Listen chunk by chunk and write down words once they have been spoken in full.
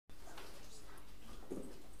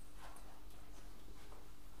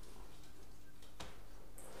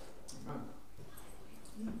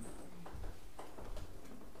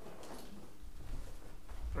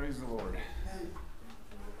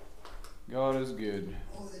is good.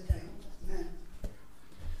 All the time. Amen.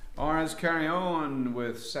 All right, let's carry on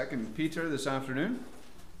with 2 Peter this afternoon.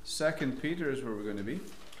 2 Peter is where we're going to be.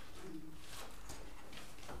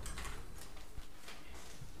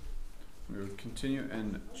 We'll continue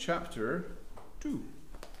in chapter 2.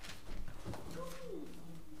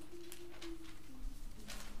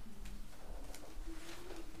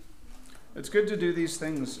 It's good to do these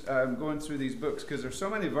things, going through these books, because there's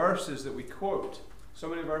so many verses that we quote, so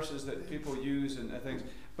many verses that people use and things,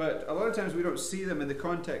 but a lot of times we don't see them in the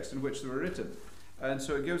context in which they were written, and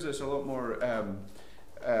so it gives us a lot more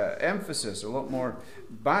emphasis, a lot more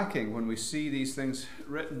backing when we see these things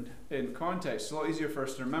written in context. It's a lot easier for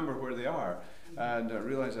us to remember where they are and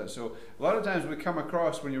realize that. So a lot of times we come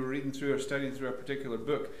across, when you're reading through or studying through a particular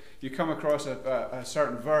book, you come across a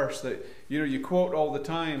certain verse that you quote all the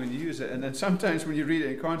time and you use it, and then sometimes when you read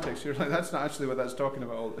it in context, you're like, that's not actually what that's talking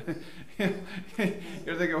about.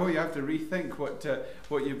 You're thinking, oh, you have to rethink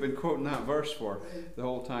what you've been quoting that verse for the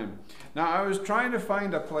whole time. Now, I was trying to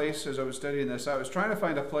find a place, as I was studying this, I was trying to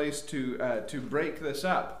find a place to break this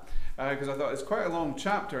up, because I thought it's quite a long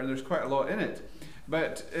chapter and there's quite a lot in it.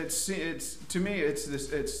 But it's to me, it's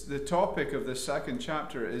the topic of the second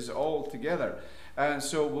chapter is all together, and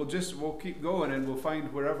so we'll keep going, and we'll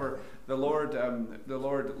find wherever the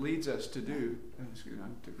Lord leads us to do. Excuse me,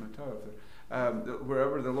 I took my tie off there.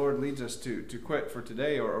 Wherever the Lord leads us to quit for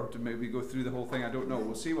today, or to maybe go through the whole thing, I don't know.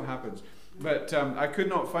 We'll see what happens. But I could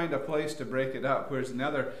not find a place to break it up, whereas in the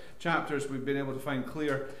other chapters we've been able to find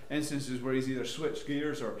clear instances where he's either switched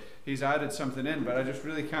gears or he's added something in, but I just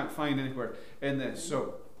really can't find anywhere in this.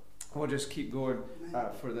 So we'll just keep going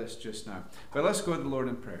for this just now. But let's go to the Lord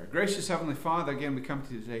in prayer. Gracious Heavenly Father, again we come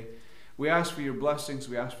to you today. We ask for your blessings,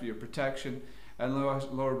 we ask for your protection, and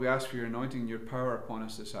Lord, we ask for your anointing and your power upon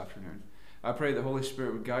us this afternoon. I pray the Holy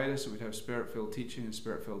Spirit would guide us, that we'd have Spirit-filled teaching and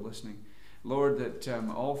Spirit-filled listening. Lord, that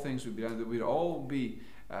all things would be done, that we'd all be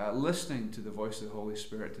listening to the voice of the Holy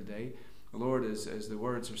Spirit today. Lord, as the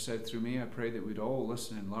words are said through me, I pray that we'd all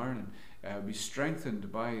listen and learn and be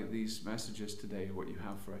strengthened by these messages today, what you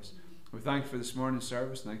have for us. We thank you for this morning's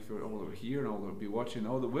service. Thank you for all that are here and all that will be watching,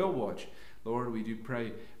 all that will watch. Lord, we do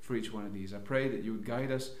pray for each one of these. I pray that you would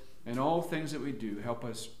guide us in all things that we do. Help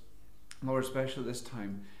us, Lord, especially this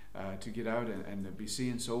time, to get out and be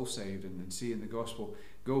seeing souls saved and seeing the gospel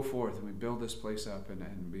go forth, and we build this place up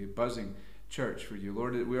and be a buzzing church for you.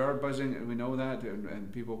 Lord, we are buzzing, and we know that,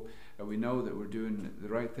 and people, we know that we're doing the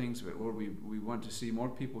right things, but Lord, we want to see more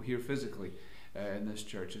people here physically in this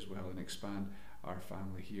church as well, and expand our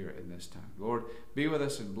family here in this time. Lord, be with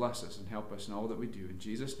us and bless us and help us in all that we do. In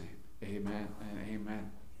Jesus' name, amen and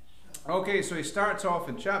amen. Okay, so he starts off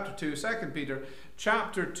in chapter 2, 2 Peter,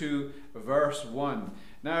 chapter 2, verse 1.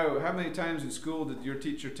 Now, how many times in school did your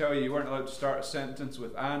teacher tell you weren't allowed to start a sentence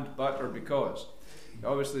with and, but, or because?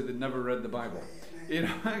 Obviously, they'd never read the Bible.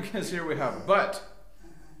 Because here we have, but,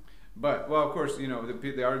 well, of course,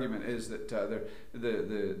 the argument is that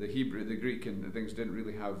the Hebrew, the Greek, and the things didn't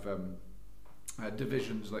really have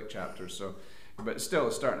divisions like chapters, so, but still,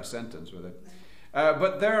 starting a sentence with it.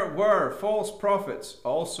 But there were false prophets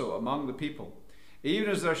also among the people,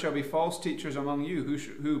 even as there shall be false teachers among you,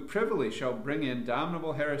 who privily shall bring in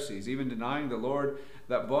damnable heresies, even denying the Lord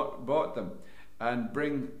that bought them, and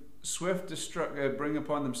bring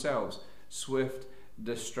upon themselves swift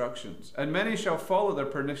destructions. And many shall follow their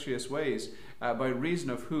pernicious ways, by reason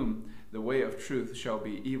of whom the way of truth shall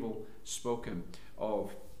be evil spoken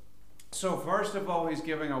of. So first of all, he's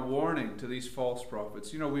giving a warning to these false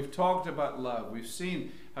prophets. We've talked about love. We've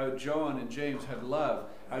seen how John and James had love,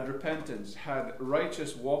 had repentance, had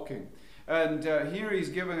righteous walking. And here he's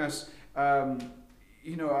giving us,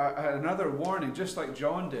 another warning, just like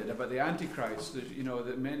John did about the Antichrist.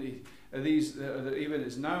 That many of these, even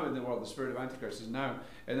is now in the world, the spirit of Antichrist is now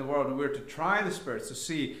in the world, and we're to try the spirits to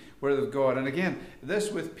see where they've gone. And again,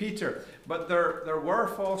 this with Peter. But there were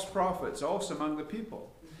false prophets also among the people.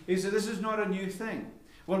 He said this is not a new thing.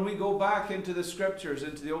 When we go back into the scriptures,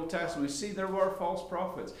 into the Old Testament, we see there were false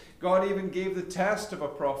prophets. God even gave the test of a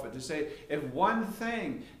prophet to say if one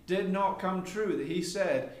thing did not come true, that he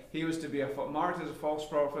said he was to be marked as a false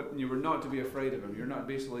prophet, and you were not to be afraid of him. You're not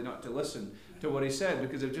to listen to what he said,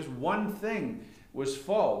 because if just one thing was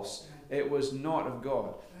false, it was not of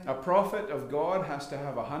God. A prophet of God has to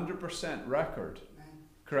have 100% record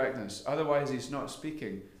correctness. Otherwise, he's not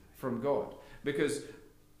speaking from God, because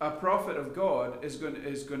a prophet of God is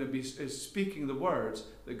speaking the words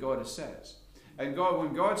that God says. And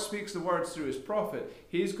when God speaks the words through his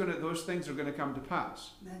prophet, those things are going to come to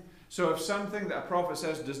pass. Amen. So if something that a prophet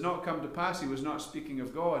says does not come to pass, he was not speaking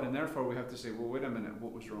of God, and therefore we have to say, well, wait a minute,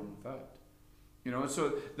 what was wrong with that? You know,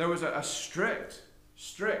 so there was a strict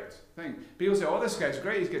thing. People say, oh, this guy's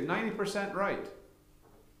great, he's got 90% right.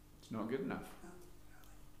 It's not good enough.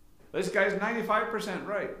 This guy's 95%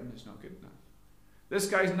 right, and it's not good enough. This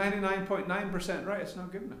guy's 99.9% right, it's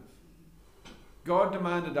not good enough. God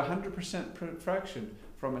demanded 100% perfection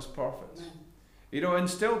from his prophets. You know, and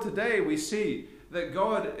still today we see that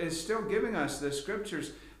God is still giving us the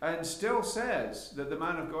scriptures and still says that the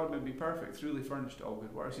man of God may be perfect, truly furnished to all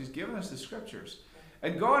good works. He's given us the scriptures.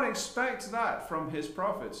 And God expects that from his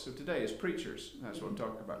prophets of today, his preachers. That's what I'm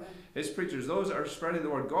talking about. His preachers, those that are spreading the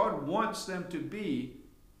word. God wants them to be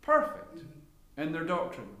perfect in their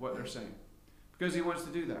doctrine, what they're saying. Because he wants to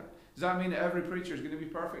do that. Does that mean that every preacher is going to be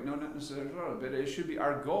perfect? No, not necessarily. But it should be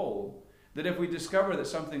our goal that if we discover that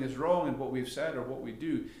something is wrong in what we've said or what we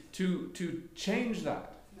do, to change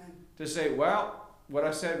that. To say, well, what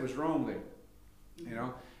I said was wrong there. You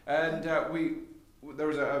know? And there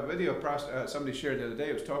was a video somebody shared the other day.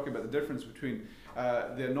 It was talking about the difference between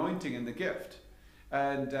the anointing and the gift.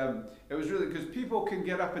 And it was really because people can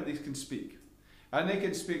get up and they can speak. And they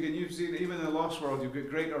can speak, and you've seen, even in the lost world, you've got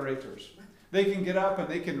great orators. They can get up and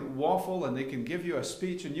they can waffle and they can give you a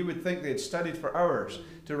speech, and you would think they had studied for hours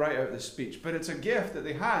to write out this speech. But it's a gift that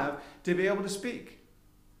they have to be able to speak.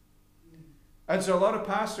 And so a lot of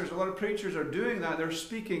pastors, a lot of preachers are doing that. They're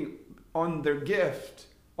speaking on their gift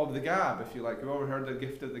of the gab, if you like. You've ever heard the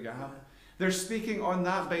gift of the gab? They're speaking on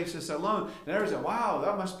that basis alone. And everyone says, wow,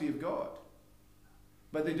 that must be of God.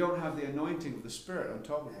 But they don't have the anointing of the Spirit on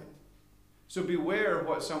top of it. So beware of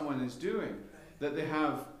what someone is doing. That they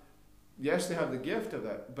have, yes, they have the gift of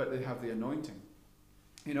it, but they have the anointing.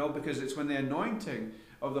 You know, because it's when the anointing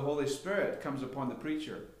of the Holy Spirit comes upon the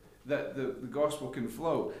preacher that the gospel can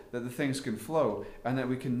flow, that the things can flow, and that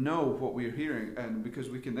we can know what we're hearing, and because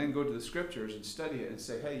we can then go to the scriptures and study it and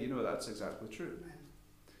say, hey, you know, that's exactly true.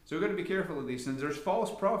 So we've got to be careful of these things. There's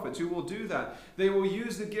false prophets who will do that. They will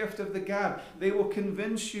use the gift of the gab. They will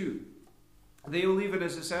convince you. They will even,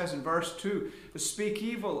 as it says in verse 2, speak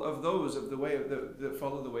evil of those of the way that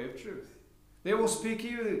follow the way of truth. They will speak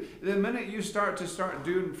evil. The minute you start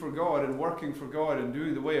doing for God and working for God and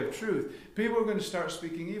doing the way of truth, people are going to start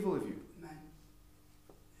speaking evil of you. Amen.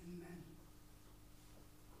 Amen.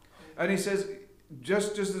 And he says,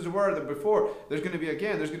 just as a word that before, there's going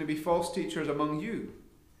to be false teachers among you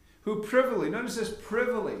who privily, notice this,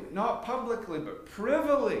 privily, not publicly, but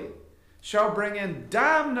privily, shall bring in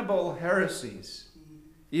damnable heresies,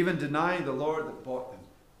 even denying the Lord that bought them.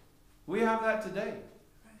 We have that today.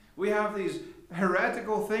 We have these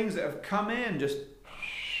heretical things that have come in just,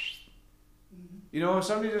 you know,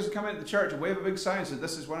 somebody just come into the church and wave a big sign and say,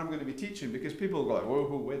 this is what I'm going to be teaching, because people go like,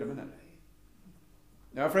 whoa, wait a minute.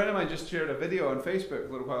 Now, a friend of mine just shared a video on Facebook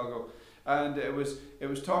a little while ago, and it was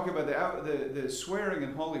talking about the swearing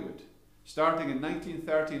in Hollywood, starting in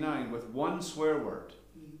 1939 with one swear word,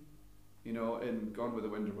 you know, in Gone with the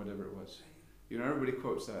Wind or whatever it was. You know, everybody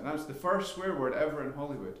quotes that. And that's the first swear word ever in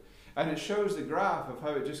Hollywood. And it shows the graph of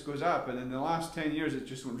how it just goes up, and in the last 10 years it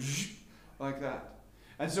just went like that.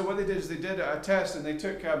 And so what they did is they did a test, and they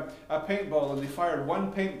took a paintball and they fired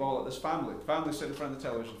one paintball at this family. The family sitting in front of the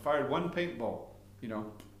television, fired one paintball.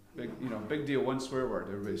 Big deal, one swear word.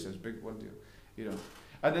 Everybody says big, one deal. You know.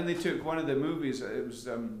 And then they took one of the movies. It was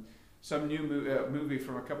some new movie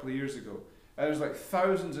from a couple of years ago. And there was like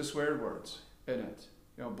thousands of swear words in it.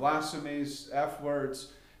 You know, blasphemies, F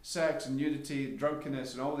words, sex and nudity,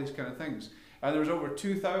 drunkenness, and all these kind of things. And there was over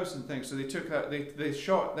 2,000 things. So they took that. They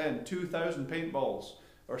shot then 2,000 paintballs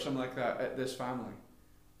or something like that at this family.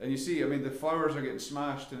 And you see, I mean, the flowers are getting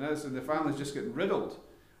smashed, and the family's just getting riddled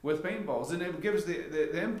with paintballs. And it gives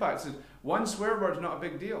the impact. So one swear word's not a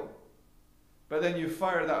big deal. But then you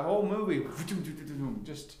fire that whole movie,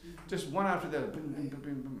 just one after the other,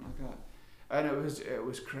 like that. And it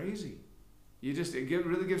was crazy. It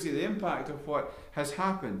really gives you the impact of what has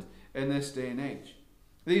happened in this day and age.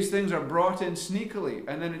 These things are brought in sneakily,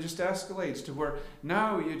 and then it just escalates to where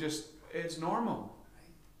now it's normal.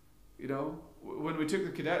 You know, when we took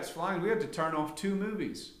the cadets flying, we had to turn off 2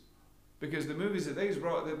 movies. Because the movies that they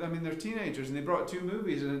brought, I mean, they're teenagers, and they brought 2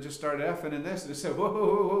 movies, and it just started effing in this, and they said,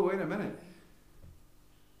 whoa, wait a minute.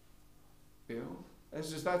 You know,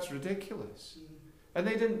 that's ridiculous. And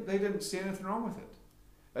they didn't see anything wrong with it.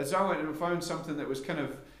 And so I went and found something that was kind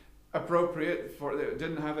of appropriate that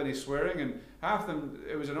didn't have any swearing, and half them,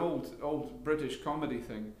 it was an old British comedy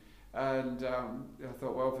thing. And I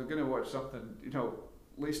thought, well, if they're going to watch something, you know,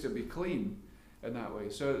 at least it'd be clean in that way.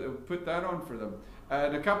 So I put that on for them.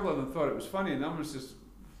 And a couple of them thought it was funny, and I was just,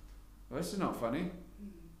 well, this is not funny.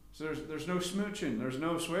 So there's no smooching, there's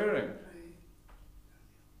no swearing.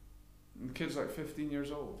 And the kid's like 15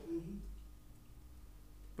 years old.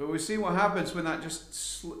 But we see what happens when that just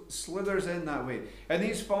slithers in that way. And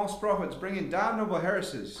these false prophets bring in damnable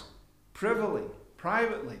heresies, privily,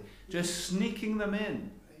 privately, just sneaking them in.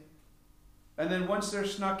 And then once they're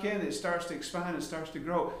snuck in, it starts to expand, it starts to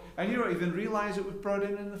grow. And you don't even realize it was brought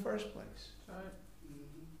in the first place.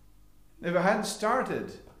 If it hadn't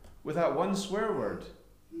started with that one swear word,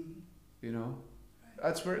 you know,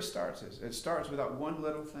 that's where it starts. It starts with that one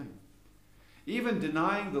little thing. Even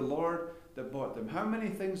denying the Lord that bought them. How many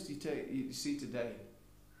things do you see today?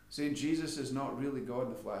 Saying Jesus is not really God in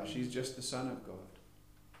the flesh. He's just the Son of God.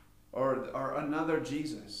 Or another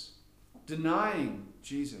Jesus. Denying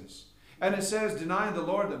Jesus. And it says, denying the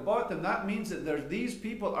Lord that bought them. That means that these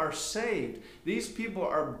people are saved. These people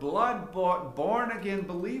are blood-bought, born-again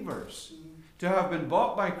believers. To have been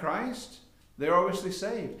bought by Christ, they're obviously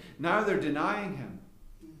saved. Now they're denying Him.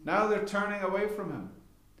 Now they're turning away from Him.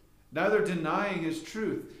 Now they're denying His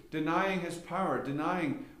truth, denying His power,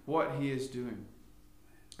 denying what He is doing.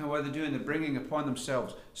 And what they're doing, they're bringing upon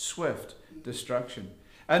themselves swift destruction.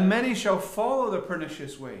 And many shall follow the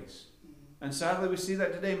pernicious ways. And sadly we see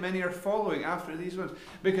that today. Many are following after these ones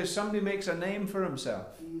because somebody makes a name for himself.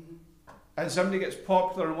 And somebody gets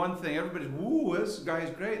popular in one thing. Everybody's, woo, this guy's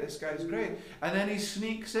great, this guy's great. And then he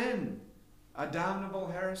sneaks in a damnable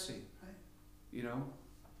heresy. You know.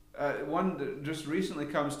 One that just recently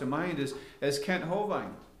comes to mind is Kent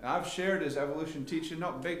Hovind. I've shared his evolution teaching,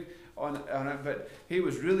 not big on it, but he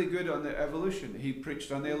was really good on the evolution. He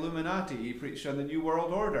preached on the Illuminati. He preached on the New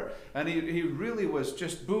World Order. And he really was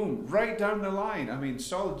just, boom, right down the line. I mean,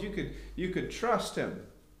 solid. You could trust him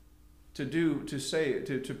to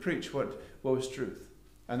preach what was truth.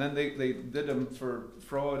 And then they did him for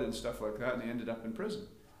fraud and stuff like that, and he ended up in prison.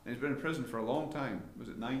 And he's been in prison for a long time. Was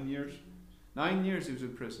it 9 years? 9 years he was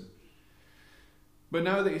in prison. But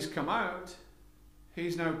now that he's come out,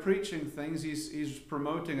 he's now preaching things. He's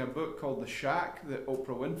promoting a book called The Shack that Oprah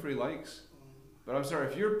Winfrey likes. But I'm sorry,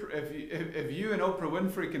 if you and Oprah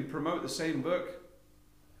Winfrey can promote the same book,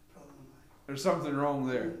 there's something wrong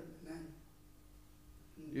there.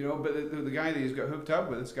 You know, but the guy that he's got hooked up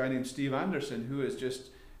with, this guy named Steve Anderson, who is just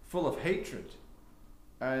full of hatred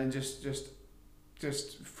and just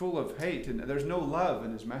full of hate, and there's no love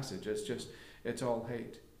in his message. It's all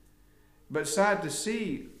hate. But sad to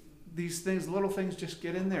see these things, little things just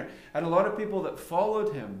get in there. And a lot of people that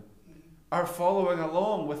followed him are following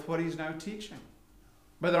along with what he's now teaching.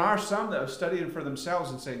 But there are some that are studying for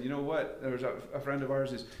themselves and saying, you know what, there's a friend of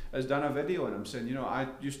ours has done a video on him saying, you know, I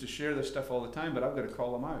used to share this stuff all the time, but I've got to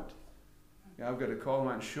call him out. Yeah, I've got to call him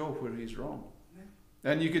out and show where he's wrong.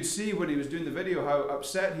 And you could see when he was doing the video how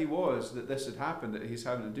upset he was that this had happened, that he's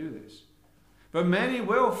having to do this. But many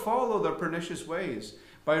will follow their pernicious ways,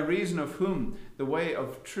 by reason of whom the way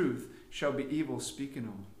of truth shall be evil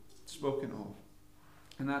spoken of.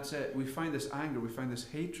 And that's it. We find this anger, we find this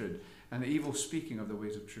hatred, and the evil speaking of the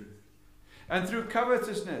ways of truth. And through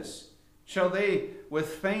covetousness shall they with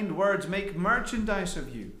feigned words make merchandise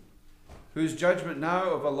of you, whose judgment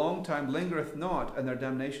now of a long time lingereth not, and their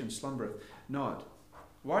damnation slumbereth not.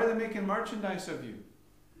 Why are they making merchandise of you?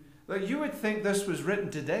 Like, you would think this was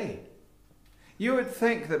written today. You would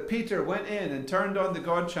think that Peter went in and turned on the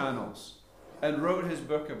God channels and wrote his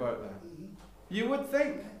book about that. You would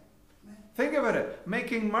think. Think about it.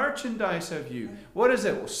 Making merchandise of you. What is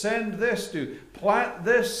it? Well, send this to, plant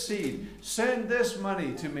this seed, send this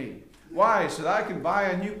money to me. Why? So that I can buy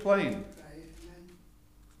a new plane.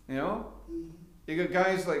 You know? You got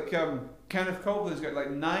guys like Kenneth Copeland's got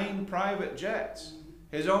like 9 private jets.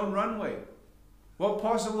 His own runway. What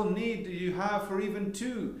possible need do you have for even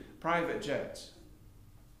 2 private jets?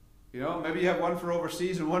 You know, maybe you have one for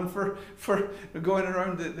overseas and one for going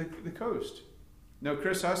around the coast. Now,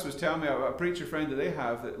 Chris Huss was telling me about a preacher friend that they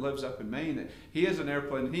have that lives up in Maine. That he has an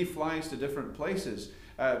airplane and he flies to different places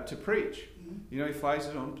to preach. You know, he flies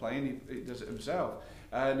his own plane. He does it himself.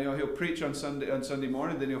 And you know, he'll preach on Sunday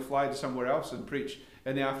morning. Then he'll fly to somewhere else and preach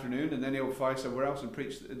in the afternoon. And then he'll fly somewhere else and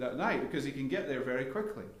preach that night because he can get there very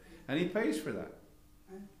quickly. And he pays for that.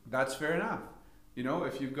 That's fair enough. You know,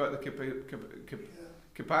 if you've got the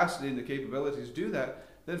capacity and the capabilities to do that,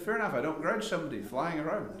 then fair enough. I don't grudge somebody flying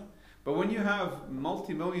around. But when you have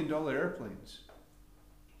multi-million-dollar airplanes,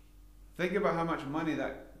 think about how much money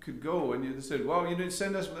that could go. And you said, well, you need to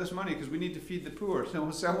send us this money because we need to feed the poor. So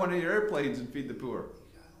we'll sell one of your airplanes and feed the poor.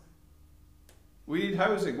 We need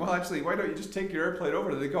housing. Well, actually, why don't you just take your airplane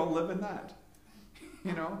over? They go live in that.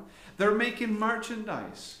 You know, they're making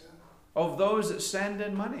merchandise of those that send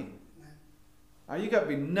in money. Now, you got to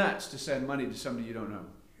be nuts to send money to somebody you don't know.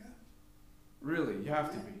 Really, you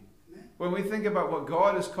have to be. When we think about what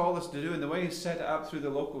God has called us to do and the way He's set it up through the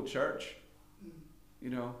local church, You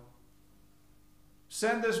know,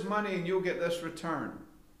 send this money and you'll get this return.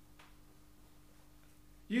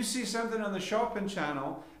 You see something on the shopping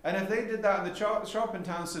channel, and if they did that in the shopping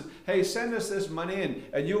channel and said, "Hey, send us this money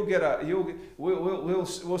and you'll get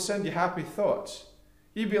we'll send you happy thoughts,"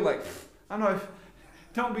 you'd be like, "I know,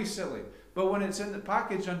 don't be silly." But when it's in the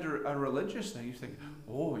package under a religious thing, you think,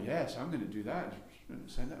 "Oh yes, I'm going to do that.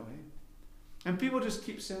 Send it away," and people just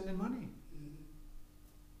keep sending money,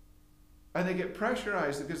 and they get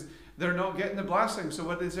pressurized because they're not getting the blessing. So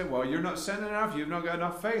what they say, well, you're not sending enough, you've not got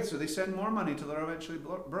enough faith, so they send more money till they're eventually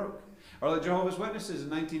broke. Or like Jehovah's Witnesses in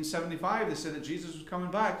 1975, they said that Jesus was coming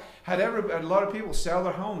back, had a lot of people sell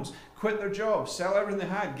their homes, quit their jobs, sell everything they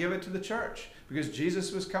had, give it to the church, because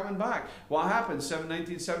Jesus was coming back. What happened?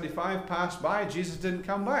 1975 passed by, Jesus didn't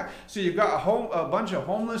come back. So you've got a bunch of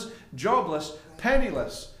homeless, jobless,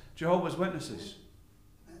 penniless Jehovah's Witnesses.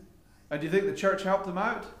 And do you think the church helped them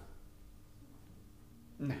out?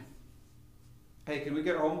 No. Hey, can we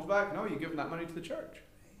get our homes back? No, you're giving that money to the church.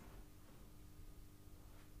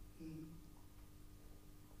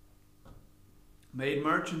 Made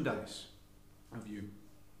merchandise of you.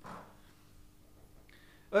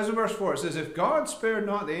 Listen to verse 4. It says, "If God spared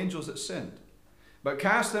not the angels that sinned, but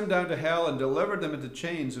cast them down to hell and delivered them into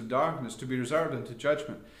chains of darkness to be reserved unto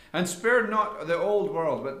judgment, and spared not the old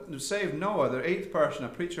world, but saved Noah, the 8th person, a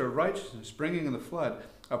preacher of righteousness, bringing in the flood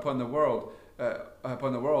upon the world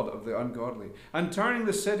of the ungodly, and turning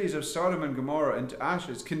the cities of Sodom and Gomorrah into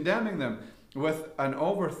ashes, condemning them with an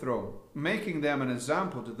overthrow, making them an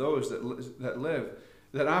example to those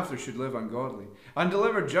that after should live ungodly, and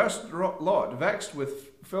delivered just Lot, vexed with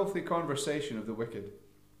filthy conversation of the wicked.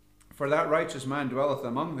 For that righteous man dwelleth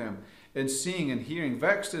among them, in seeing and hearing,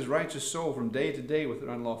 vexed his righteous soul from day to day with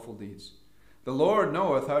their unlawful deeds. The Lord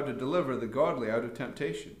knoweth how to deliver the godly out of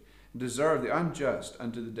temptation, and deserve the unjust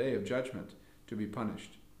unto the day of judgment, to be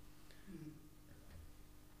punished."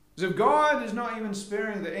 So if God is not even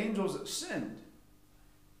sparing the angels that sinned,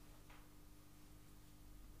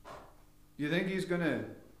 do you think He's going to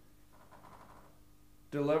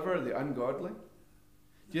deliver the ungodly?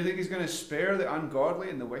 Do you think He's going to spare the ungodly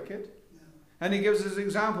and the wicked? No. And He gives us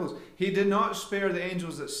examples. He did not spare the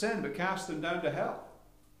angels that sinned, but cast them down to hell.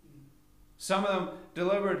 Some of them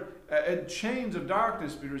delivered in chains of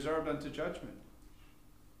darkness, be reserved unto judgment.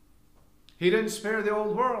 He didn't spare the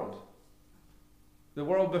old world, the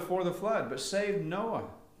world before the flood, but saved Noah.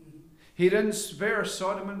 He didn't spare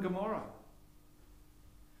Sodom and Gomorrah,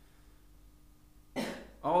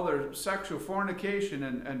 all their sexual fornication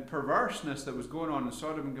and perverseness that was going on in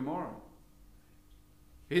Sodom and Gomorrah.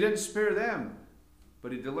 He didn't spare them,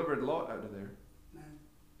 but He delivered Lot out of there.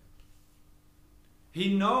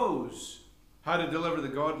 He knows how to deliver the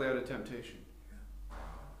godly out of temptation,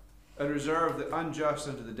 and reserve the unjust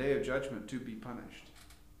unto the day of judgment, to be punished.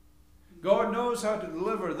 God knows how to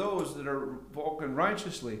deliver those that are walking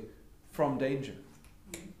righteously from danger.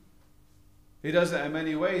 He does that in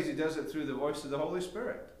many ways. He does it through the voice of the Holy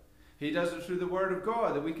Spirit. He does it through the Word of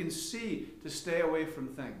God, that we can see to stay away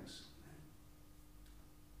from things.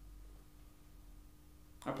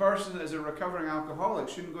 A person that is a recovering alcoholic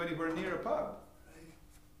shouldn't go anywhere near a pub.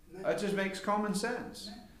 That just makes common sense.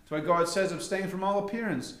 That's why God says, abstain from all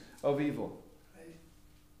appearance of evil.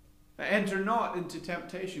 Enter not into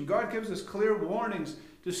temptation. God gives us clear warnings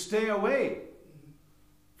to stay away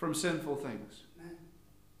from sinful things.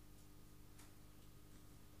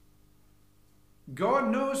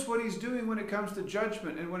 God knows what He's doing when it comes to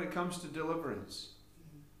judgment and when it comes to deliverance.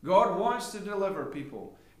 God wants to deliver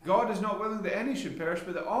people. God is not willing that any should perish,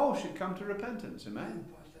 but that all should come to repentance. Amen?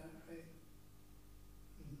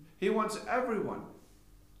 He wants everyone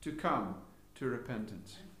to come to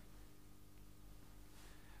repentance.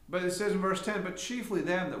 But it says in verse 10, "But chiefly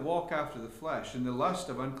them that walk after the flesh, in the lust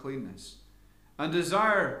of uncleanness, and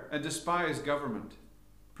desire and despise government.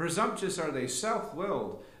 Presumptuous are they,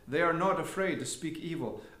 self-willed. They are not afraid to speak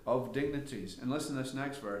evil of dignities." And listen to this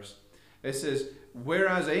next verse. It says,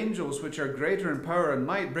 "Whereas angels which are greater in power and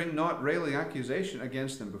might bring not railing accusation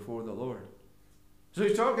against them before the Lord." So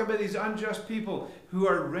he's talking about these unjust people who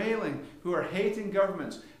are railing, who are hating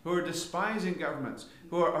governments, who are despising governments,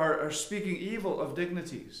 who are speaking evil of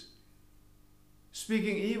dignities,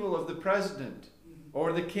 speaking evil of the president,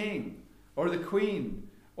 or the king, or the queen,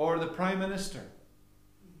 or the prime minister.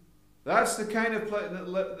 That's the kind of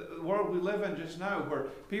world we live in just now, where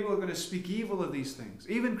people are going to speak evil of these things.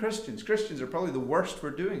 Even Christians. Christians are probably the worst for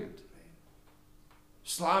doing it.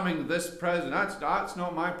 Slamming this president. That's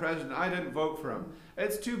not my president. I didn't vote for him.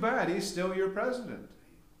 It's too bad. He's still your president.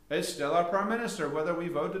 It's still our prime minister, whether we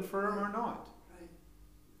voted for him or not.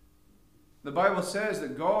 The Bible says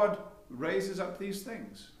that God raises up these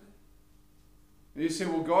things. And you say,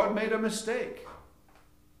 well, God made a mistake.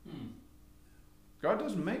 God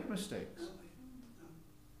doesn't make mistakes.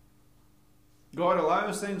 God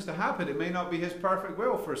allows things to happen. It may not be His perfect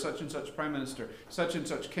will for such and such prime minister, such and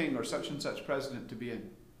such king, or such and such president to be in.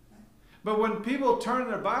 But when people turn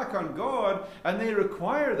their back on God and they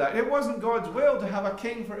require that, it wasn't God's will to have a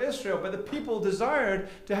king for Israel, but the people desired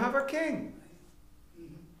to have a king.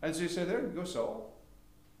 And so you say, there you go, Saul.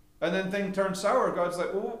 And then things turn sour. God's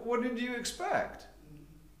like, well, what did you expect?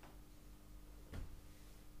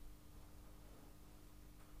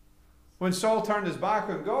 When Saul turned his back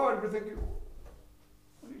on God, we're thinking,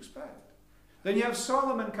 what do you expect? Then you have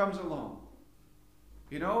Solomon comes along.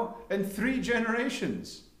 You know, in 3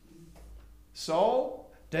 generations.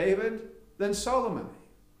 Saul, David, then Solomon.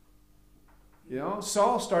 You know,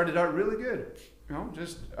 Saul started out really good. You know,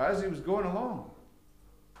 just as he was going along.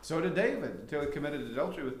 So did David, until he committed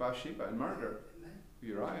adultery with Bathsheba and murder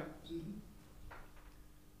Uriah.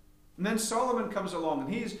 And then Solomon comes along,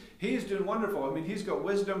 and he's doing wonderful. I mean, he's got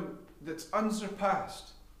wisdom that's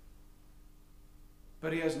unsurpassed.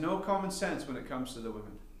 But he has no common sense when it comes to the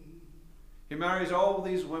women. He marries all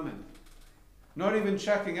these women, not even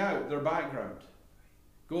checking out their background,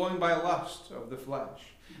 going by lust of the flesh,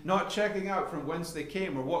 not checking out from whence they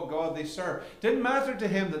came or what God they served. Didn't matter to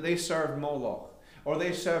him that they served Moloch or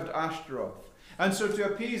they served Ashtaroth. And so to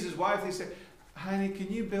appease his wife, he said, honey,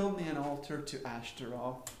 can you build me an altar to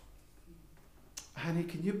Ashtaroth? Honey,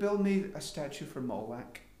 can you build me a statue for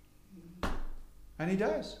Molech? And he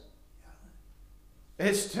does.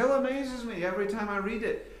 It still amazes me every time I read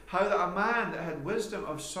it, how that a man that had wisdom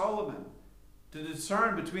of Solomon to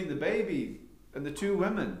discern between the baby and the 2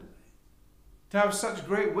 women, to have such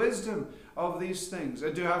great wisdom of these things,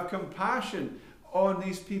 and to have compassion on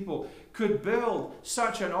these people, could build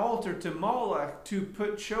such an altar to Moloch to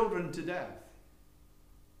put children to death,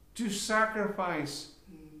 to sacrifice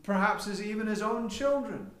perhaps even his own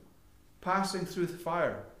children, passing through the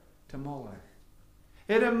fire to Moloch.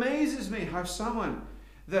 It amazes me how someone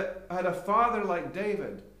that had a father like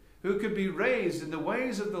David, who could be raised in the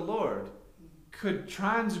ways of the Lord, could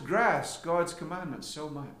transgress God's commandments so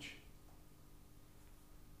much.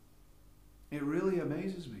 It really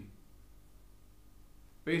amazes me.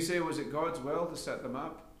 But you say, was it God's will to set them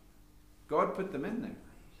up? God put them in there.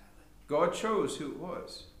 God chose who it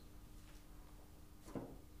was.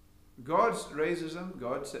 God raises them,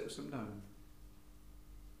 God sets them down.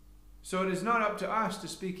 So it is not up to us to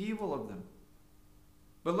speak evil of them.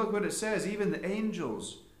 But look what it says, even the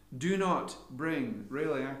angels do not bring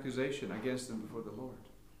railing accusation against them before the Lord.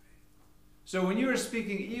 So when you are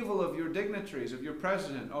speaking evil of your dignitaries, of your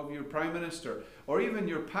president, of your prime minister, or even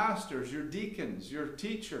your pastors, your deacons, your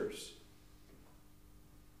teachers,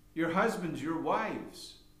 your husbands, your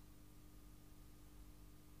wives,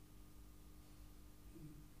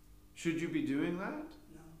 should you be doing that?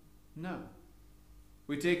 No.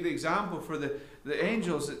 We take the example for the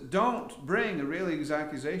angels that don't bring a railing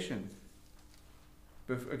accusation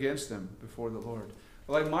against them before the Lord.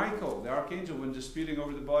 Like Michael, the archangel, when disputing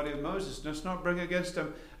over the body of Moses, does not bring against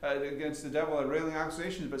him, against the devil, a railing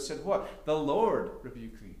accusation, but said what? The Lord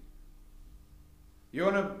rebuke thee. You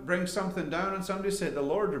want to bring something down on somebody? Say, the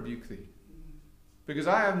Lord rebuke thee. Because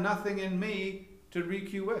I have nothing in me to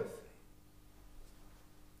wreak you with.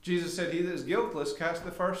 Jesus said, he that is guiltless cast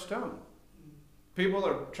the first stone. People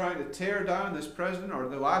are trying to tear down this president or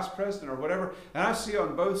the last president or whatever. And I see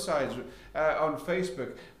on both sides on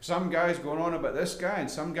Facebook, some guys going on about this guy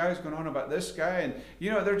and some guys going on about this guy. And,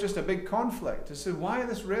 you know, they're just a big conflict. I said, why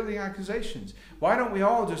this railing accusations? Why don't we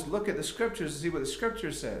all just look at the scriptures and see what the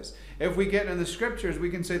scripture says? If we get in the scriptures, we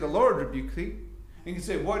can say, the Lord rebuke thee. You can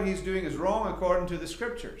say what he's doing is wrong according to the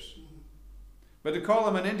scriptures. But to call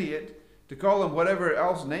him an idiot, to call him whatever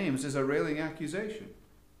else names, is a railing accusation.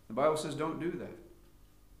 The Bible says don't do that.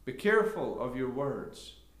 Be careful of your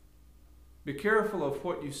words. Be careful of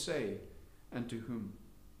what you say and to whom.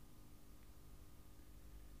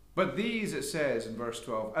 But these, it says in verse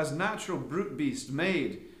 12, as natural brute beasts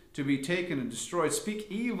made to be taken and destroyed, speak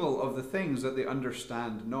evil of the things that they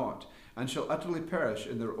understand not, and shall utterly perish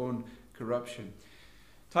in their own corruption.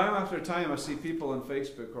 Time after time I see people on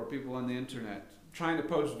Facebook or people on the internet trying to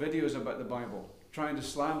post videos about the Bible, trying to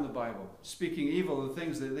slam the Bible, speaking evil of the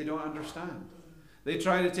things that they don't understand. They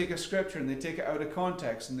try to take a scripture and they take it out of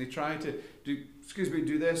context and they try to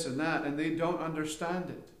do this and that, and they don't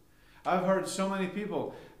understand it. I've heard so many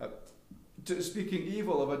people speaking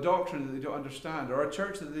evil of a doctrine that they don't understand, or a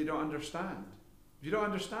church that they don't understand. If you don't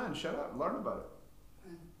understand, shut up, learn about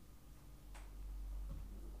it.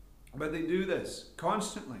 But they do this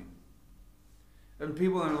constantly. And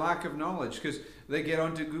people in lack of knowledge, because they get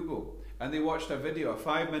onto Google and they watched a video, a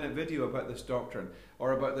 5-minute video about this doctrine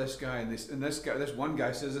or about this guy, and this one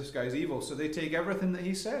guy says this guy's evil, so they take everything that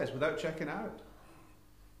he says without checking out.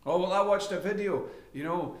 Oh well, I watched a video,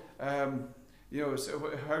 so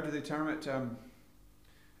how do they term it?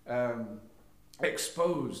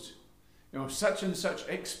 Exposed. Such and such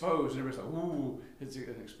exposed, and everybody's like, ooh, it's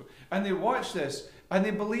exposed. And they watch this and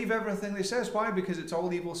they believe everything they says. Why? Because it's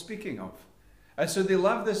all evil speaking of. And so they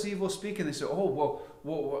love this evil speaking. They say, oh,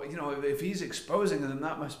 well, if he's exposing them,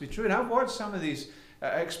 that must be true. And I've watched some of these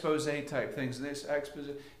expose type things, and it's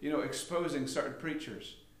exposing certain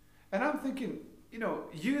preachers. And I'm thinking,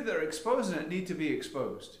 you that are exposing it need to be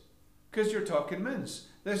exposed, because you're talking mince.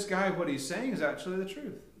 This guy, what he's saying is actually the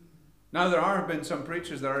truth. Now, there have been some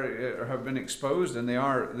preachers that have been exposed, and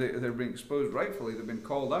they're being exposed rightfully. They've been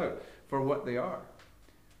called out for what they are.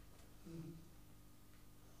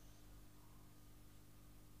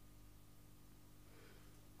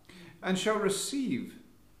 And shall receive,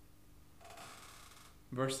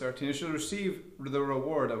 verse 13, and shall receive the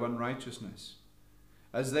reward of unrighteousness,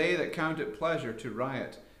 as they that count it pleasure to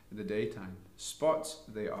riot in the daytime. Spots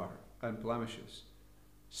they are, and blemishes,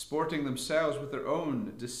 sporting themselves with their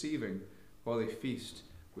own deceiving, while they feast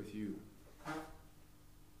with you.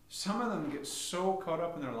 Some of them get so caught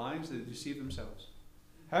up in their lies that they deceive themselves.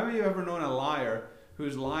 How many of you have ever known a liar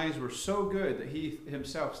whose lies were so good that he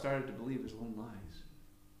himself started to believe his own lies?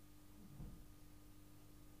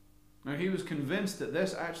 Now, he was convinced that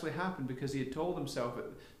this actually happened because he had told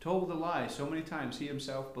the lie so many times he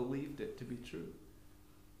himself believed it to be true.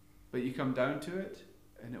 But you come down to it,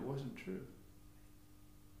 and it wasn't true.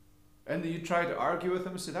 And you try to argue with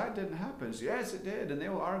them and say, that didn't happen. So, yes, it did. And they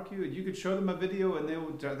will argue, and you could show them a video, and they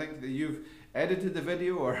will think that you've edited the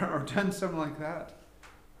video or done something like that.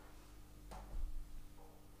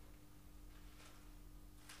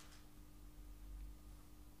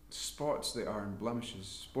 Spots they are, and blemishes,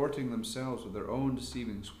 sporting themselves with their own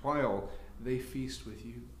deceivings while they feast with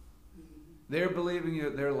you. They're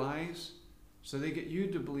believing their lies, so they get you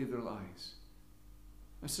to believe their lies.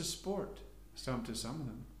 It's a sport to some of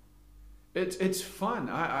them. It's fun.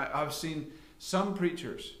 I've seen some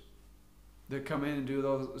preachers that come in and do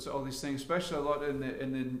all these things, especially a lot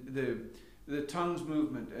in the tongues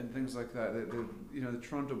movement and things like that. The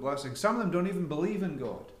Toronto Blessing. Some of them don't even believe in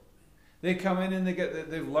God. They come in and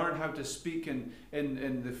they've learned how to speak in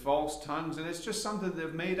the false tongues, and it's just something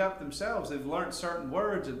they've made up themselves. They've learned certain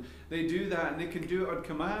words, and they do that, and they can do it on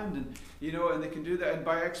command, and they can do that, and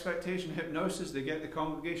by expectation, hypnosis, they get the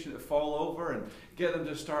congregation to fall over and get them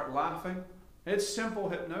to start laughing. It's simple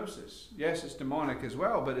hypnosis. Yes, it's demonic as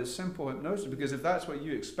well, but it's simple hypnosis, because if that's what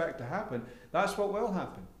you expect to happen, that's what will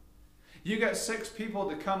happen. You get 6 people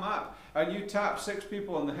to come up, and you tap 6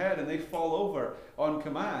 people on the head, and they fall over on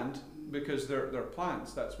command, because they're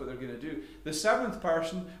plants. That's what they're going to do. The 7th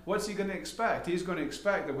person, what's he going to expect? He's going to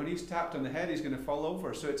expect that when he's tapped on the head, he's going to fall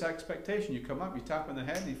over. So it's expectation. You come up, you tap on the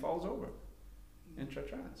head, and he falls over.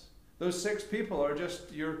 Intra-trance. Those 6 people are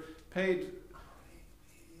just, you're paid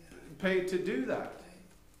to do that,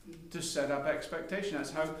 to set up expectation.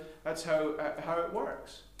 That's how it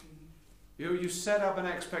works. You set up an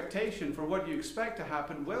expectation for what you expect to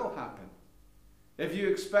happen will happen. If you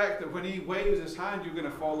expect that when he waves his hand, you're going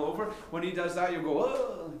to fall over, when he does that, you'll go,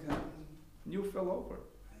 oh, and you'll fall over.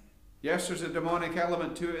 Yes, there's a demonic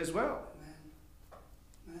element to it as well.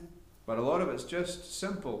 But a lot of it's just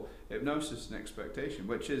simple hypnosis and expectation,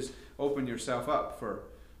 which is open yourself up for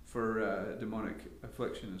demonic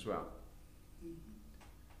affliction as well.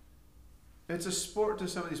 It's a sport to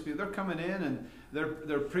some of these people. They're coming in and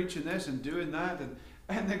they're preaching this and doing that,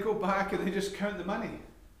 and they go back and they just count the money.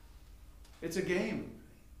 It's a game.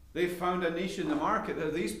 They've found a niche in the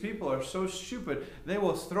market. These people are so stupid. They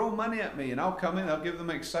will throw money at me, and I'll come in, I'll give them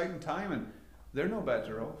an exciting time, and they're no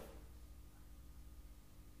better off.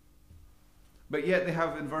 But yet they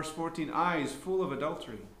have, in verse 14, eyes full of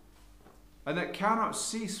adultery, and that cannot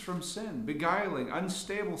cease from sin, beguiling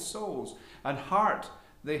unstable souls, and heart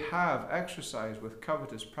they have exercised with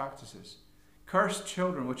covetous practices. Cursed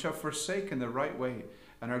children which have forsaken the right way,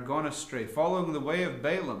 and are gone astray, following the way of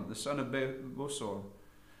Balaam, the son of Bosor,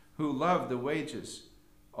 who loved the wages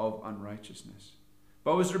of unrighteousness,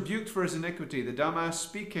 but was rebuked for his iniquity. The dumb ass,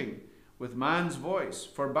 speaking with man's voice,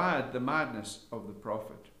 forbade the madness of the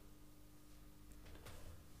prophet.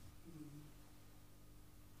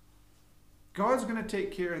 God's going to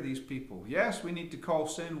take care of these people. Yes, we need to call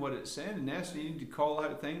sin what it's sin, and yes, we need to call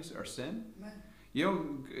out things that are sin. Amen.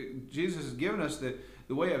 Jesus has given us the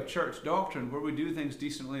way of church doctrine, where we do things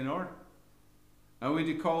decently in order. And we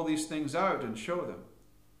need to call these things out and show them.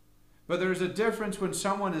 But there's a difference when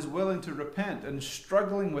someone is willing to repent and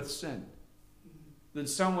struggling with sin than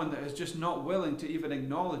someone that is just not willing to even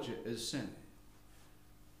acknowledge it as sin.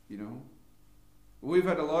 You know? We've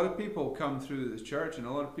had a lot of people come through the church and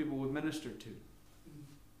a lot of people we've ministered to.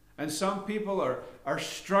 And some people are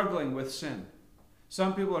struggling with sin.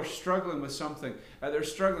 Some people are struggling with something. They're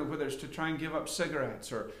struggling, whether it's to try and give up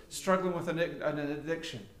cigarettes or struggling with an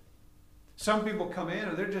addiction. Some people come in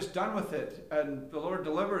and they're just done with it and the Lord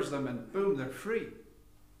delivers them and boom, they're free.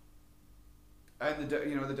 And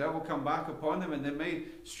the devil come back upon them and they may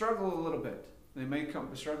struggle a little bit. They may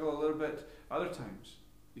struggle a little bit other times.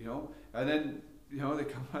 You know, and then they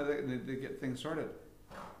come out and they get things sorted.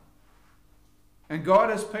 And God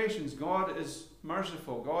has patience. God is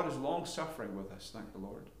merciful. God is long-suffering with us, thank the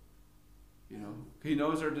Lord. You know, He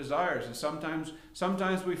knows our desires, and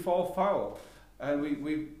sometimes we fall foul, and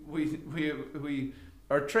we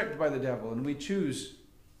are tricked by the devil, and we choose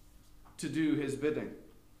to do his bidding.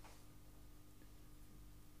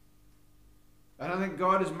 And I think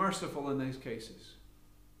God is merciful in these cases,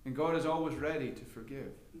 and God is always ready to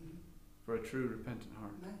forgive for a true repentant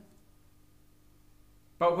heart.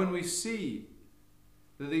 But when we see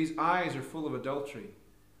that these eyes are full of adultery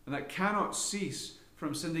and that cannot cease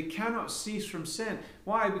from sin, they cannot cease from sin.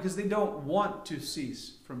 Why? Because they don't want to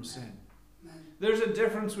cease from sin. There's a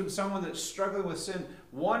difference when someone that's struggling with sin,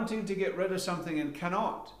 wanting to get rid of something and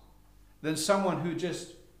cannot, than someone who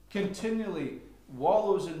just continually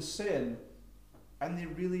wallows in sin and they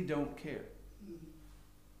really don't care.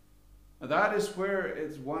 That is where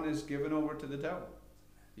one is given over to the devil.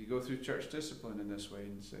 You go through church discipline in this way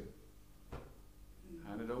and say,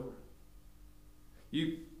 hand it over.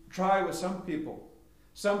 You try with some people.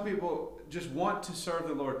 Some people just want to serve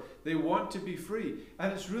the Lord. They want to be free.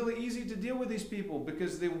 And it's really easy to deal with these people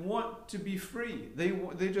because they want to be free.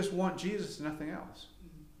 They just want Jesus and nothing else.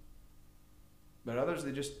 But others,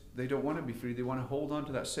 they don't want to be free. They want to hold on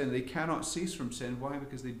to that sin. They cannot cease from sin. Why?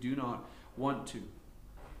 Because they do not want to.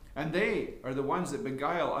 And they are the ones that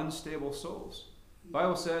beguile unstable souls. The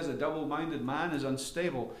Bible says a double-minded man is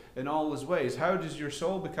unstable in all his ways. How does your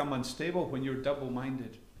soul become unstable when you're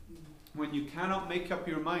double-minded? When you cannot make up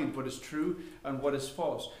your mind what is true and what is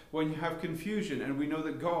false. When you have confusion, and we know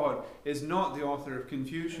that God is not the author of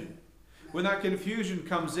confusion. When that confusion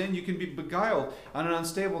comes in, you can be beguiled on an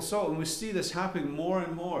unstable soul. And we see this happening more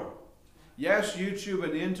and more. Yes, YouTube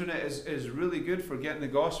and the internet is really good for getting the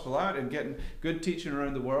gospel out and getting good teaching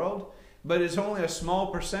around the world. But it's only a small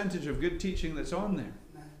percentage of good teaching that's on there.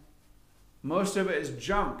 Most of it is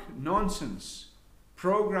junk, nonsense,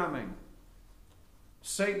 programming,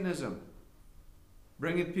 Satanism,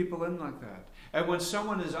 bringing people in like that. And when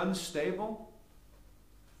someone is unstable,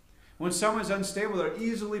 they're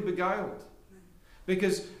easily beguiled.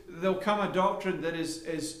 Because there'll come a doctrine that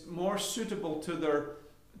is more suitable to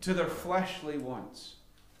their fleshly wants.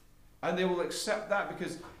 And they will accept that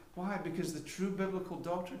because, why? Because the true biblical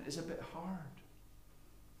doctrine is a bit hard.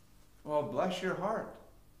 Well, bless your heart.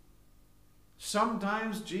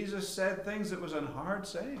 Sometimes Jesus said things that was an hard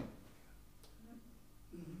saying.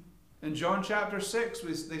 In John chapter 6,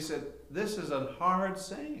 they said, this is a hard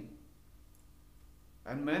saying.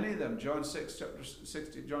 And many of them, John 6 verse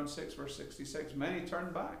 66, many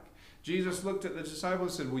turned back. Jesus looked at the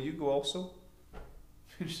disciples and said, will you go also?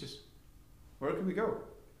 He says, where can we go?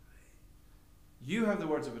 You have the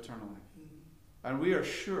words of eternal life. And we are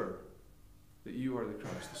sure that you are the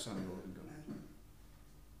Christ, the Son of the living God.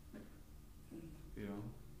 You know?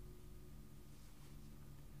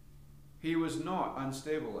 He was not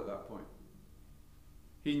unstable at that point.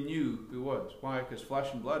 He knew who was. Why? Because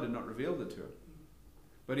flesh and blood had not revealed it to him.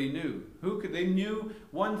 But he knew. They knew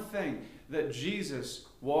one thing, that Jesus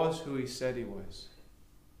was who he said he was.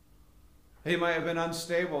 He might have been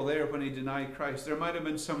unstable there when he denied Christ. There might have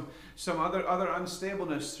been some other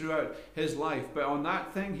unstableness throughout his life. But on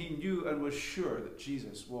that thing he knew and was sure that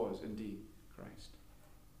Jesus was indeed Christ.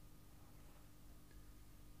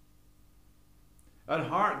 At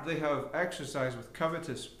heart they have exercised with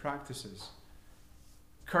covetous practices.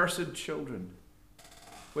 Cursed children,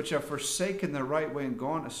 which have forsaken the right way and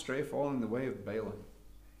gone astray, following the way of Balaam.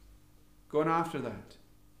 Going after that.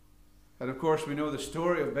 And of course we know the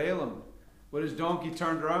story of Balaam. When his donkey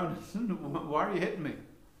turned around, why are you hitting me?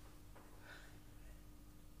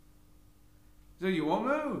 So you won't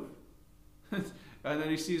move. And then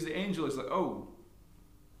he sees the angel. He's like, oh,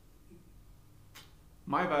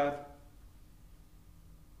 my bad.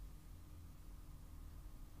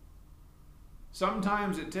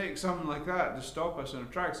 Sometimes it takes something like that to stop us in our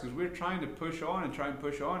tracks, because we're trying to push on and try and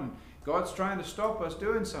push on. And God's trying to stop us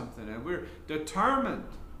doing something, and we're determined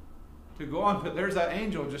to go on, but there's that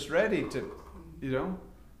angel just ready to, you know.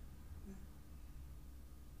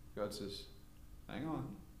 God says, hang on.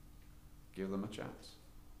 Give them a chance.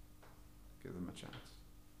 Give them a chance.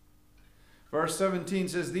 Verse 17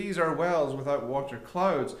 says, these are wells without water,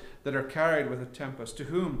 clouds that are carried with a tempest, to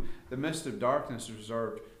whom the mist of darkness is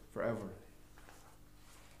reserved forever.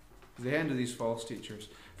 The end of these false teachers.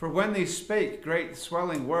 For when they spake great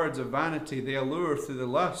swelling words of vanity, they allure through the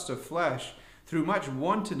lust of flesh, through much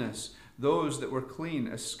wantonness, those that were clean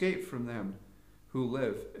escaped from them who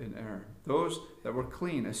live in error. Those that were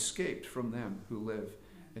clean escaped from them who live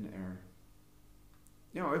in error.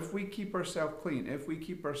 You know, if we keep ourselves clean, if we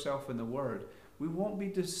keep ourselves in the Word, we won't be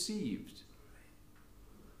deceived.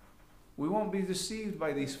 We won't be deceived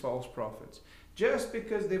by these false prophets. Just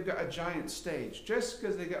because they've got a giant stage, just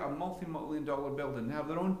because they got a multi-million-dollar building and have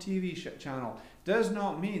their own TV channel, does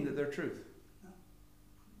not mean that they're truth.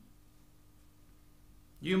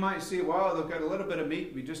 You might say, well, they've got a little bit of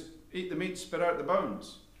meat, we just eat the meat, spit out the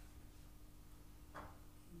bones.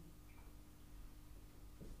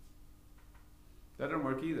 That doesn't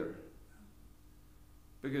work either.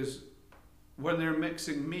 Because when they're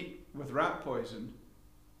mixing meat with rat poison,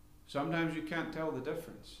 sometimes you can't tell the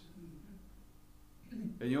difference.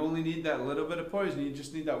 And you only need that little bit of poison. You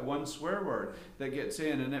just need that one swear word that gets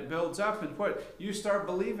in, and it builds up. And what? You start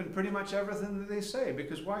believing pretty much everything that they say.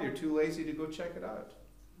 Because why? You're too lazy to go check it out.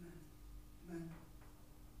 Amen.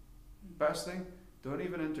 Best thing, don't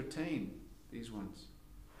even entertain these ones.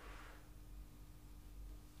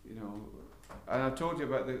 You know, and I told you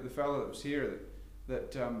about the fellow that was here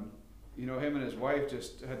that you know, him and his wife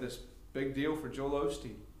just had this big deal for Joel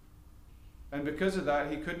Osteen. And because of that,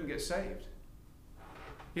 he couldn't get saved.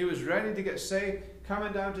 He was ready to get saved,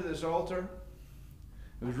 coming down to this altar.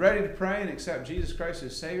 He was ready to pray and accept Jesus Christ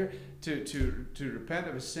as Savior, to repent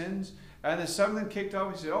of his sins. And then something kicked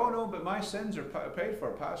off. He said, oh no, but my sins are paid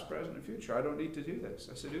for, past, present, and future. I don't need to do this.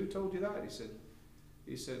 I said, who told you that?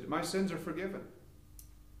 He said, my sins are forgiven.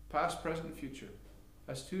 Past, present, and future.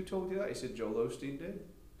 I said, who told you that? He said, Joel Osteen did.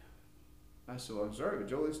 I said, well, I'm sorry, but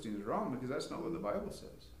Joel Osteen is wrong because that's not what the Bible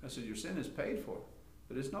says. I said, your sin is paid for,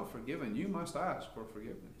 but it's not forgiven. You must ask for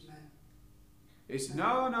forgiveness. Amen. He said,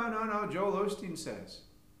 no, Joel Osteen says.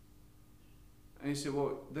 And he said,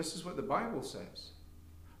 well, this is what the Bible says.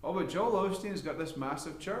 Oh, but Joel Osteen's got this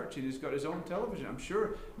massive church and he's got his own television. I'm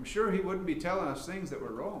sure he wouldn't be telling us things that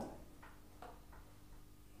were wrong.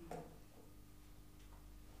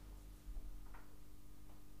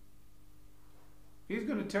 He's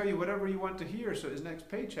going to tell you whatever you want to hear so his next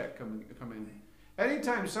paycheck come in.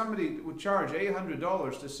 Anytime somebody would charge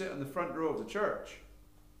 $800 to sit in the front row of the church.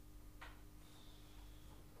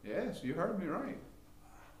 Yes, you heard me right.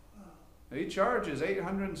 He charges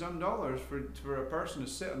 $800 and some for a person to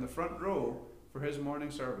sit in the front row for his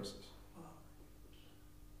morning services.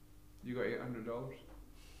 You got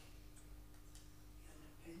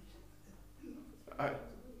 $800?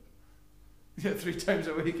 Yeah, 3 times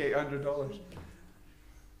a week, $800.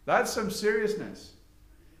 That's some seriousness.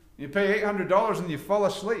 You pay $800 and you fall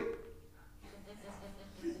asleep.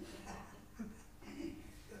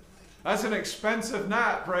 That's an expensive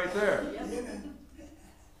nap right there.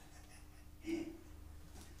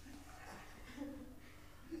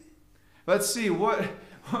 Let's see what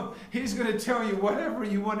he's going to tell you whatever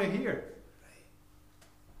you want to hear.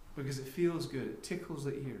 Because it feels good. It tickles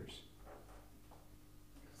the ears.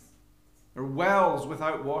 Or wells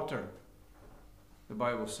without water, the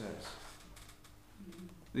Bible says.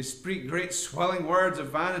 They speak great swelling words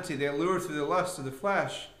of vanity. They allure through the lust of the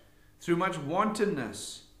flesh, through much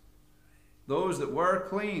wantonness. Those that were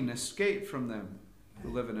clean escaped from them who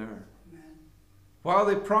live in error. While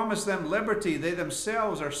they promise them liberty, they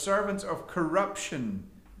themselves are servants of corruption.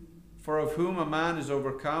 For of whom a man is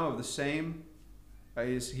overcome, of the same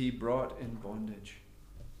is he brought in bondage.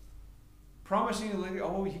 Promising you,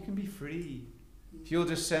 oh, you can be free. If you'll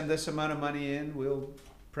just send this amount of money in, we'll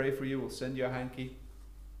pray for you, we'll send you a hanky.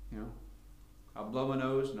 You know, I'll blow my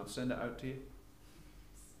nose and I'll send it out to you.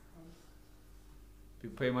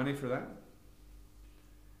 People pay money for that.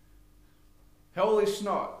 Holy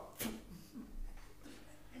snot.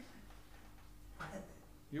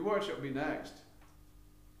 You watch what'll be next.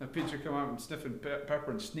 And Peter come out and sniffing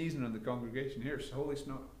pepper and sneezing in the congregation. Here's holy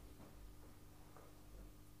snot.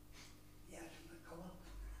 Yes, come on.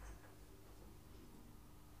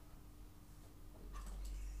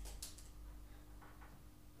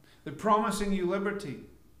 They're promising you liberty,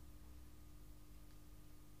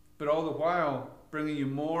 but all the while bringing you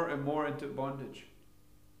more and more into bondage,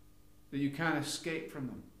 that you can't escape from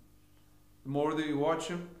them. The more that you watch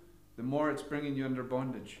them, the more it's bringing you under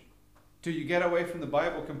bondage. till you get away from the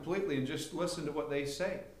Bible completely and just listen to what they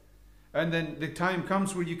say. And then the time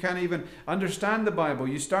comes where you can't even understand the Bible.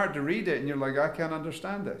 You start to read it and you're like, I can't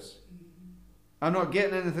understand this. I'm not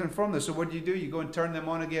getting anything from this. So what do? You go and turn them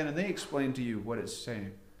on again and they explain to you what it's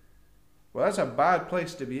saying. Well, that's a bad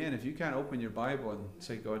place to be in if you can't open your Bible and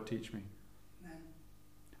say, God, teach me.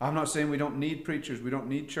 I'm not saying we don't need preachers. We don't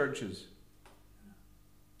need churches.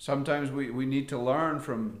 Sometimes we need to learn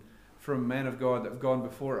from men of God that have gone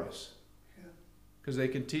before us. Because they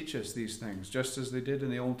can teach us these things, just as they did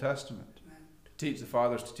in the Old Testament. To teach the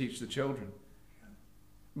fathers, to teach the children.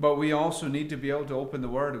 But we also need to be able to open the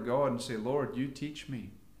Word of God and say, Lord, you teach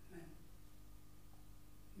me.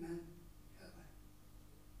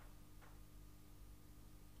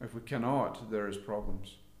 If we cannot, there is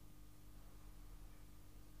problems.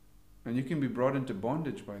 And you can be brought into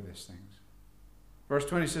bondage by these things. Verse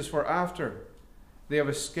 20 says, for after they have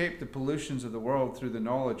escaped the pollutions of the world through the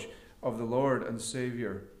knowledge of the Lord and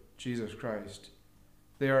Savior, Jesus Christ,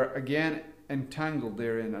 they are again entangled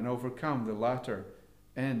therein and overcome. The latter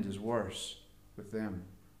end is worse with them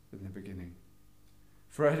than the beginning.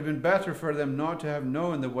 For it had been better for them not to have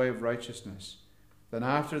known the way of righteousness, than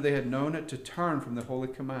after they had known it to turn from the holy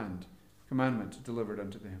commandment delivered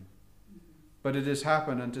unto them. But it has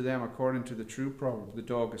happened unto them according to the true proverb, the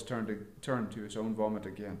dog has turned to his own vomit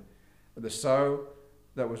again, and the sow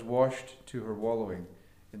that was washed to her wallowing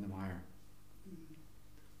in the mire.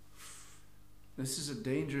 This is a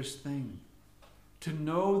dangerous thing. To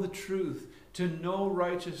know the truth, to know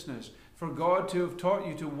righteousness, for God to have taught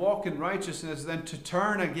you to walk in righteousness, then to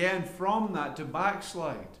turn again from that, to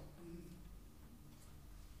backslide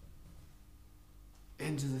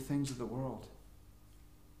into the things of the world.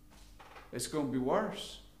 It's going to be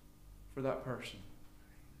worse for that person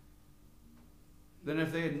than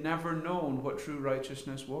if they had never known what true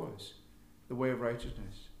righteousness was, the way of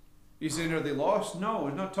righteousness. You saying, are they lost? No,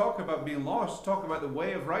 we're not talking about being lost. Talk about the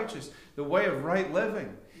way of righteousness, the way of right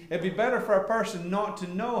living. It'd be better for a person not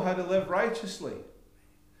to know how to live righteously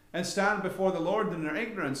and stand before the Lord in their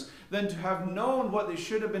ignorance than to have known what they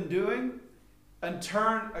should have been doing and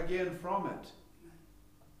turn again from it.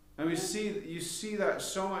 And you see that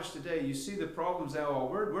so much today. You see the problems now. Oh,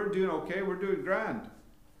 we're doing okay. We're doing grand.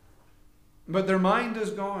 But their mind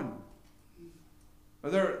is gone.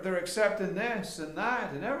 They're accepting this and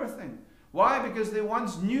that and everything. Why? Because they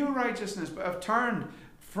once knew righteousness but have turned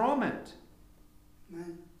from it.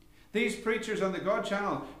 Amen. These preachers on the God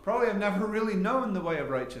channel probably have never really known the way of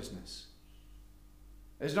righteousness.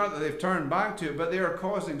 It's not that they've turned back to it, but they are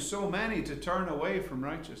causing so many to turn away from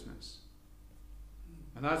righteousness.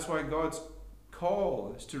 And that's why God's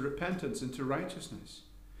call is to repentance and to righteousness,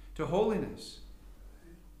 to holiness.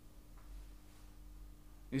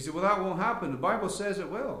 You say, well, that won't happen. The Bible says it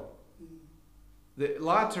will. The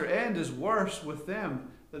latter end is worse with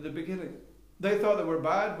them than the beginning. They thought they were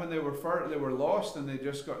bad when they were lost and they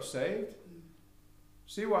just got saved.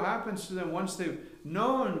 See what happens to them once they've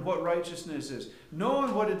known what righteousness is,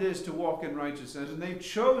 known what it is to walk in righteousness, and they've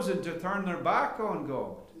chosen to turn their back on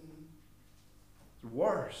God. It's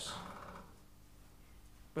worse.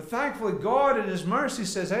 But thankfully, God in His mercy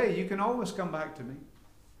says, hey, you can always come back to me.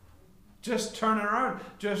 Just turn around.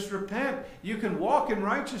 Just repent. You can walk in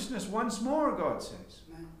righteousness once more, God says.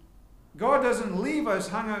 Amen. God doesn't leave us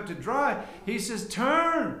hung out to dry. He says,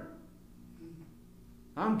 turn.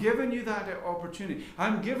 I'm giving you that opportunity.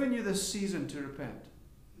 I'm giving you this season to repent.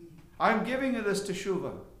 I'm giving you this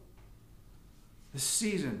teshuvah. The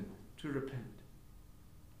season to repent.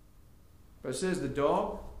 But it says the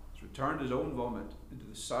dog has returned his own vomit into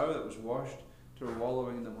the sow that was washed to her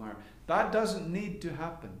wallowing in the mire. That doesn't need to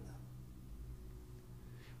happen.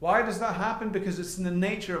 Why does that happen? Because it's in the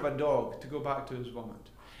nature of a dog to go back to his vomit.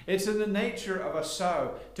 It's in the nature of a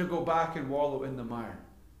sow to go back and wallow in the mire.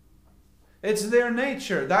 It's their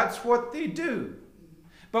nature. That's what they do.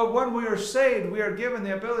 But when we are saved, we are given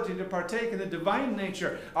the ability to partake in the divine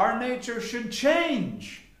nature. Our nature should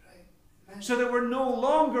change so that we're no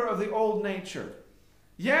longer of the old nature.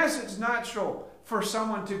 Yes, it's natural for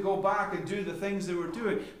someone to go back and do the things they were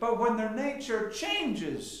doing. But when their nature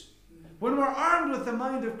changes, when we're armed with the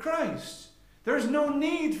mind of Christ, there's no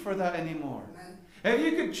need for that anymore. If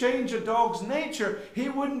you could change a dog's nature, he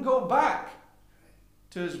wouldn't go back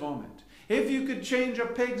to his vomit. If you could change a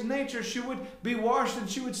pig's nature, she would be washed and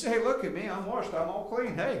she would say, look at me, I'm washed, I'm all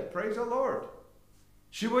clean. Hey, praise the Lord.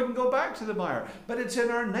 She wouldn't go back to the mire. But it's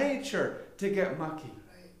in our nature to get mucky.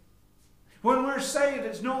 When we're saved,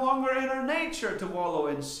 it's no longer in our nature to wallow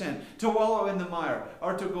in sin, to wallow in the mire,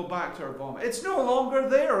 or to go back to our vomit. It's no longer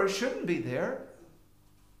there, or it shouldn't be there.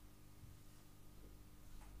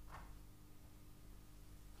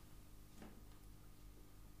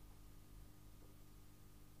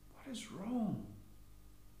 wrong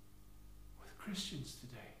with Christians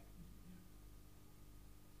today?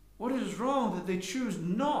 What is wrong that they choose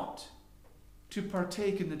not to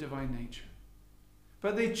partake in the divine nature,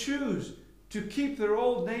 but they choose to keep their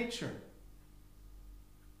old nature,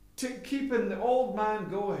 to keeping the old man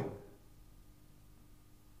going,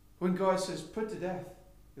 when God says, put to death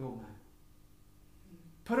the old man.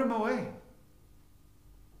 Put him away.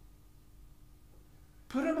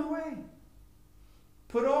 Put him away.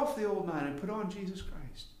 Put off the old man and put on Jesus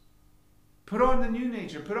Christ. Put on the new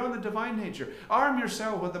nature. Put on the divine nature. Arm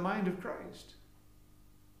yourself with the mind of Christ.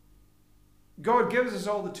 God gives us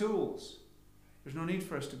all the tools. There's no need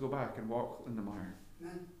for us to go back and walk in the mire.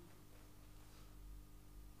 Amen.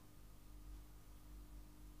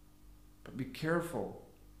 But be careful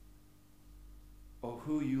of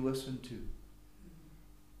who you listen to,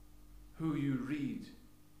 who you read,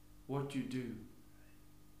 what you do.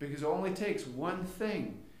 Because it only takes one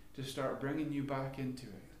thing to start bringing you back into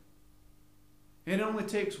it. It only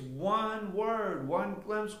takes one word, one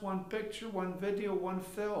glimpse, one picture, one video, one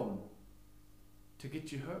film to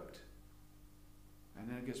get you hooked. And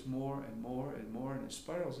then it gets more and more and more, and it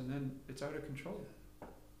spirals, and then it's out of control.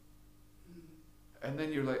 And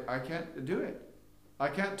then you're like, I can't do it. I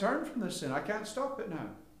can't turn from this sin. I can't stop it now.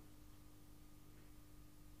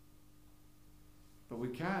 But we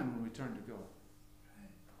can when we turn to God.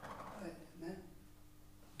 Right. Amen.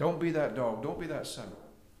 Don't be that dog. Don't be that son.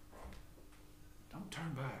 Don't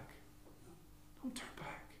turn back. Don't turn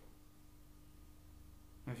back.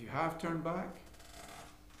 If you have turned back,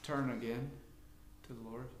 turn again to the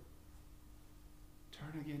Lord.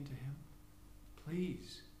 Turn again to Him.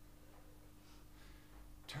 Please.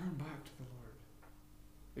 Turn back to the Lord.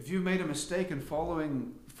 If you made a mistake in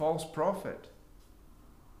following false prophet,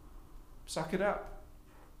 suck it up.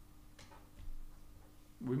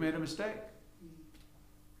 We made a mistake.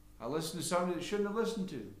 I listened to somebody that shouldn't have listened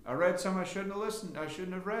to. I read something I shouldn't have listened. I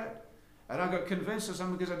shouldn't have read. And I got convinced of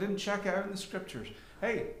something because I didn't check it out in the scriptures.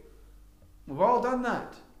 Hey, we've all done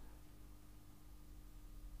that.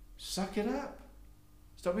 Suck it up.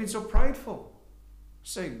 Stop being so prideful.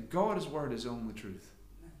 Say God's word is only truth.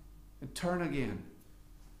 And turn again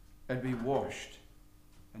and be washed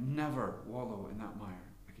and never wallow in that mire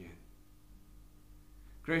again.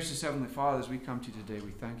 Gracious Heavenly Father, as we come to you today,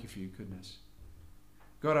 we thank you for your goodness.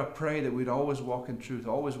 God, I pray that we'd always walk in truth,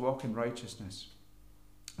 always walk in righteousness,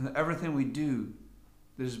 and that everything we do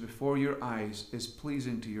that is before your eyes is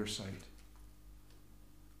pleasing to your sight.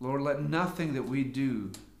 Lord, let nothing that we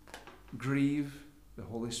do grieve the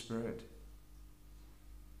Holy Spirit.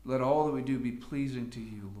 Let all that we do be pleasing to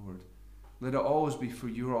you, Lord. Let it always be for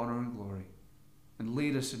your honor and glory. And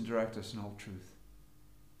lead us and direct us in all truth.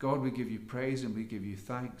 God, we give you praise and we give you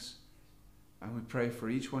thanks. And we pray for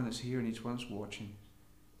each one that's here and each one that's watching,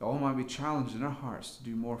 that all might be challenged in our hearts to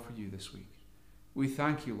do more for you this week. We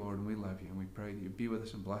thank you, Lord, and we love you. And we pray that you be with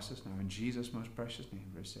us and bless us now. In Jesus' most precious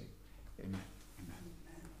name, we say, amen.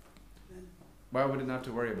 Amen. Well, we didn't have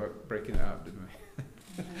to worry about breaking it up, did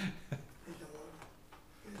we?